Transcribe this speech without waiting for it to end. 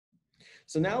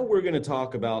So now we're going to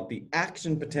talk about the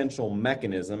action potential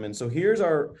mechanism. And so here's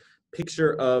our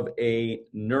picture of a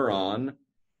neuron.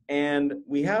 And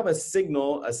we have a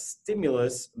signal, a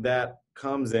stimulus that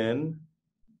comes in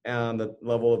on the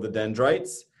level of the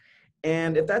dendrites.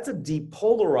 And if that's a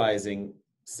depolarizing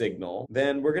signal,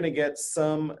 then we're going to get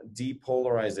some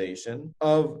depolarization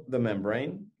of the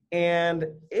membrane. And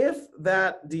if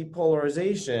that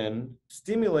depolarization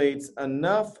stimulates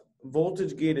enough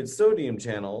voltage-gated sodium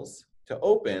channels to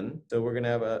open, so we're going to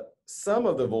have some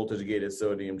of the voltage-gated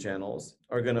sodium channels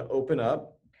are going to open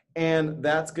up, and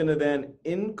that's going to then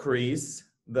increase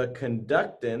the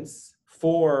conductance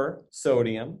for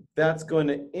sodium. That's going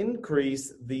to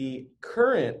increase the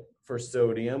current for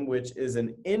sodium, which is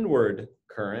an inward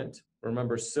current.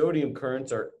 Remember, sodium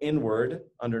currents are inward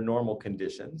under normal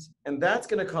conditions. And that's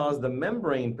going to cause the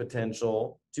membrane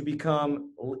potential to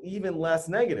become even less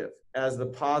negative as the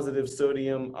positive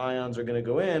sodium ions are going to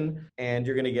go in, and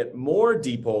you're going to get more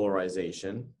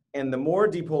depolarization. And the more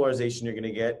depolarization you're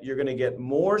going to get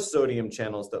more sodium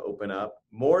channels to open up.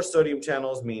 More sodium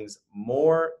channels means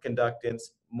more conductance,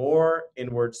 more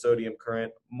inward sodium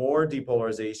current, more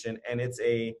depolarization, and it's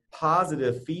a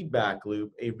positive feedback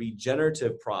loop, a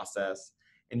regenerative process.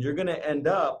 And you're going to end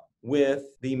up with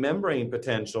the membrane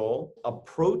potential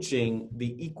approaching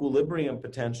the equilibrium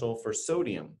potential for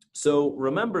sodium. So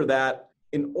remember that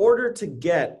in order to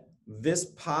get this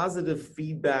positive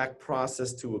feedback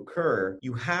process to occur,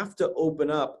 you have to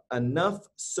open up enough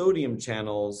sodium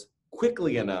channels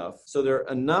quickly enough so there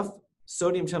are enough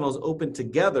sodium channels open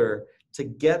together to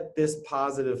get this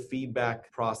positive feedback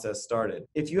process started.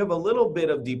 If you have a little bit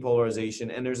of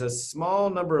depolarization and there's a small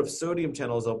number of sodium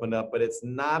channels opened up, but it's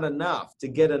not enough to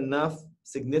get enough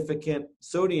significant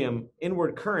sodium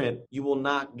inward current, you will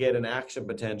not get an action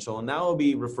potential, and that will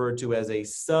be referred to as a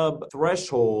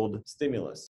sub-threshold stimulus.